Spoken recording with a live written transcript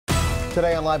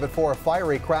Today on Live at 4, a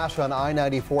fiery crash on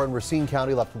I-94 in Racine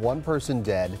County left one person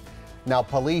dead. Now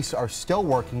police are still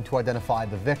working to identify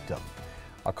the victim.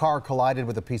 A car collided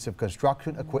with a piece of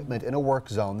construction equipment in a work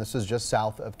zone. This is just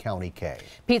south of County K.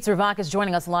 Pete Zervak is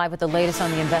joining us live with the latest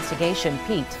on the investigation.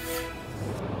 Pete.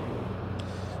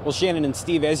 Well, Shannon and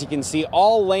Steve, as you can see,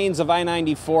 all lanes of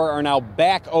I-94 are now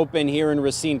back open here in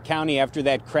Racine County after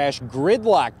that crash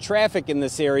gridlocked traffic in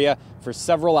this area for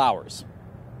several hours.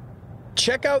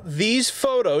 Check out these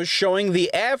photos showing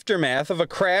the aftermath of a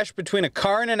crash between a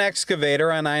car and an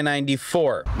excavator on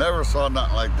I-94. Never saw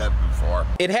nothing like that before.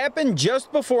 It happened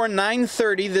just before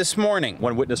 9:30 this morning.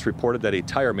 One witness reported that a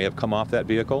tire may have come off that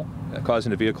vehicle,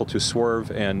 causing the vehicle to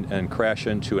swerve and crash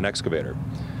into an excavator.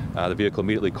 The vehicle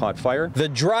immediately caught fire. The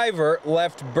driver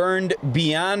left burned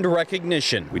beyond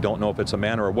recognition. We don't know if it's a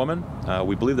man or a woman.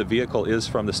 We believe the vehicle is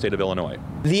from the state of Illinois.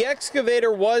 The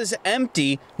excavator was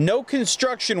empty. No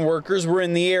construction workers were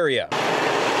in the area.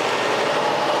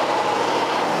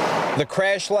 The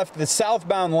crash left the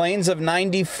southbound lanes of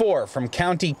 94 from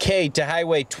County K to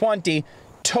Highway 20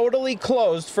 totally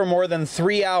closed for more than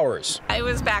 3 hours. I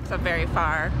was backed up very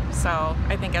far, so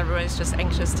I think everyone's just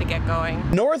anxious to get going.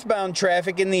 Northbound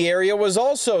traffic in the area was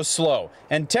also slow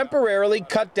and temporarily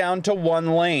cut down to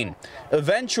one lane.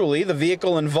 Eventually, the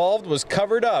vehicle involved was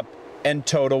covered up and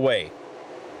towed away.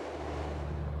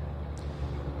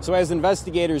 So as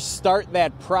investigators start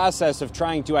that process of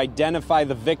trying to identify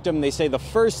the victim, they say the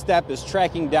first step is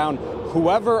tracking down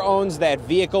whoever owns that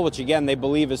vehicle, which again they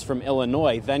believe is from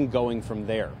Illinois, then going from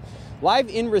there. Live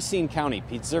in Racine County,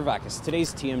 Pete Zervak,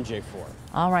 today's TMJ4.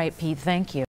 All right, Pete, thank you.